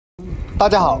大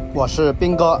家好，我是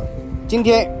斌哥，今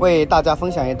天为大家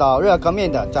分享一道热干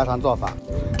面的家常做法。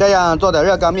这样做的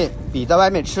热干面比在外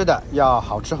面吃的要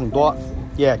好吃很多，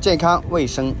也健康卫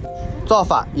生，做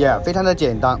法也非常的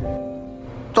简单。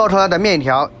做出来的面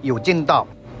条有劲道，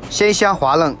鲜香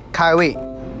滑嫩开胃，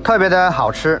特别的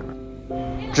好吃。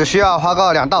只需要花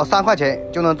个2到3块钱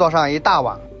就能做上一大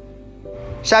碗。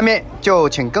下面就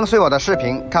请跟随我的视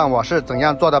频看我是怎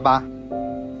样做的吧。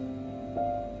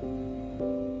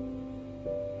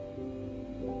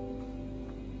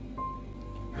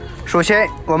首先，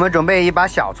我们准备一把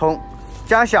小葱，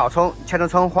将小葱切成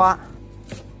葱花。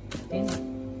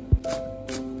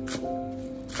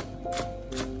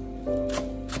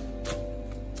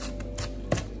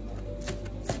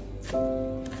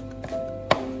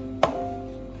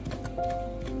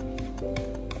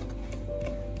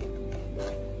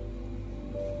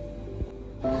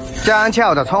将切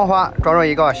好的葱花装入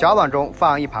一个小碗中，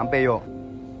放一旁备用。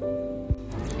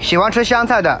喜欢吃香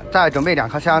菜的，再准备2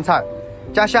颗香菜。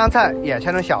将香菜也切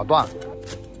成小段，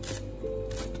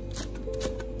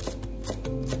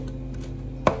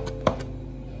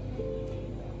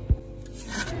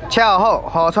切好后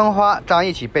和葱花沾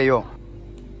一起备用。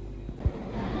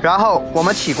然后我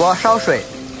们起锅烧水，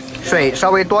水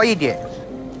稍微多一点。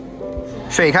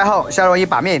水开后下入一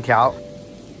把面条，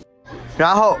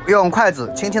然后用筷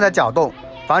子轻轻的搅动，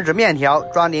防止面条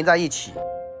粘连在一起。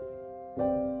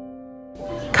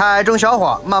开中小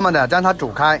火，慢慢的将它煮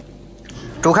开。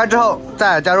煮开之后，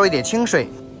再加入一点清水，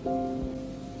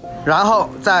然后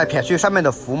再撇去上面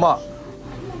的浮沫。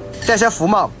这些浮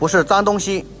沫不是脏东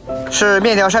西，是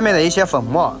面条上面的一些粉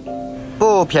末，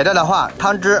不撇掉的话，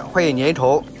汤汁会粘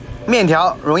稠，面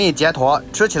条容易结坨，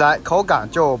吃起来口感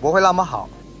就不会那么好。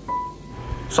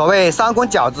所谓3滚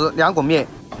饺子2滚面，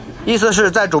意思是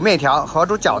在煮面条和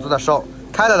煮饺子的时候，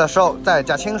开了的时候再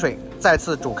加清水，再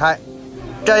次煮开，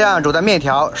这样煮的面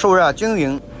条受热均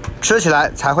匀，吃起来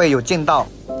才会有劲道。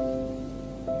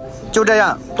就这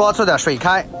样多次的水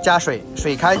开加水，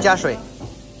水开加水，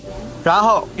然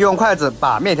后用筷子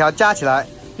把面条夹起来，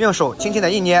用手轻轻的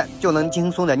一捏就能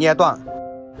轻松的捏断，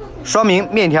说明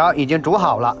面条已经煮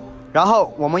好了。然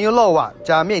后我们用漏网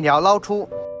将面条捞出，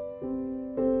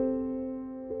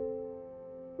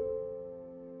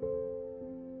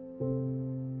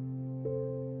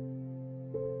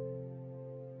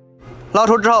捞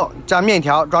出之后将面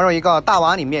条装入一个大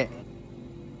碗里面，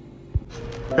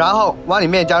然后碗里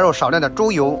面加入少量的猪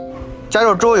油，加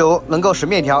入猪油能够使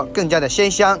面条更加的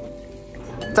鲜香。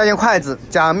再用筷子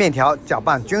将面条搅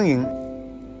拌均匀，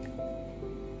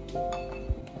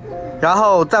然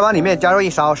后在碗里面加入1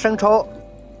勺生抽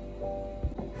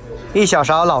，1小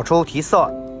勺老抽提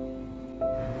色，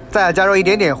再加入一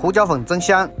点点胡椒粉增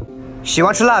香。喜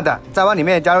欢吃辣的，在碗里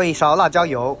面加入1勺辣椒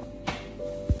油，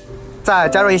再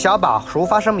加入1小把熟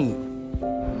花生米，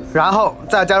然后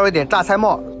再加入一点榨菜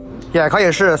末，也可以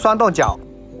是酸豆角。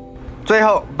最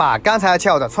后把刚才切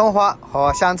好的葱花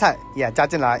和香菜也加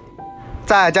进来，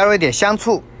再加入一点香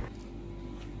醋，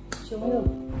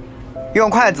用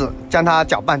筷子将它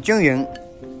搅拌均匀，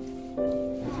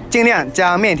尽量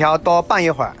将面条多拌一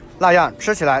会儿，那样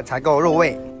吃起来才够入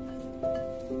味。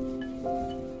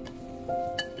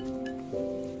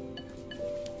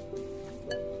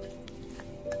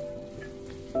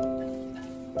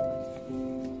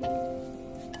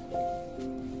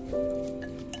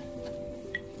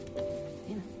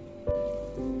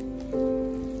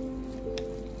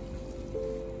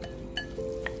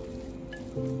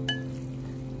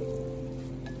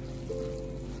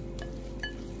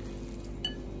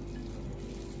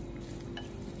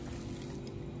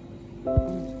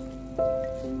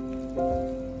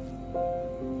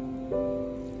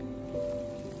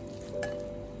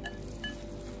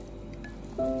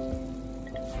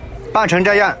拌成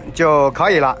这样就可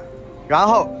以了，然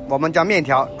后我们将面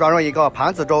条装入一个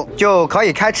盘子中，就可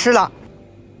以开吃了。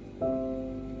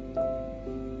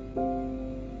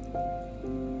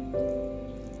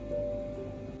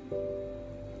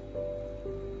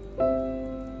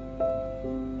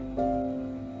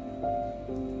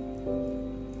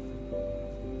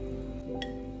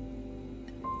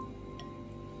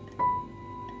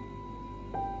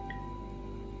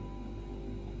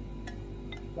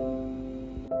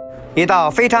一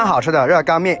道非常好吃的热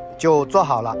干面就做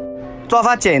好了，做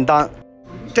法简单，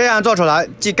这样做出来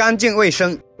既干净卫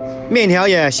生，面条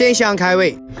也鲜香开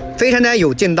胃，非常的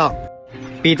有劲道，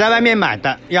比在外面买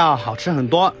的要好吃很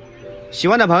多。喜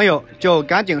欢的朋友就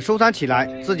赶紧收藏起来，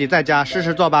自己在家试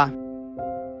试做吧。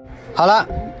好了，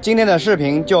今天的视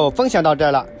频就分享到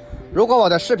这了。如果我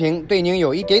的视频对您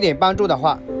有一点点帮助的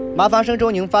话，麻烦伸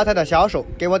出您发财的小手，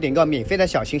给我点个免费的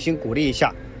小心心鼓励一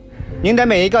下。您的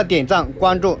每一个点赞、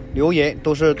关注、留言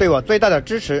都是对我最大的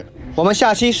支持。我们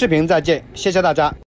下期视频再见，谢谢大家。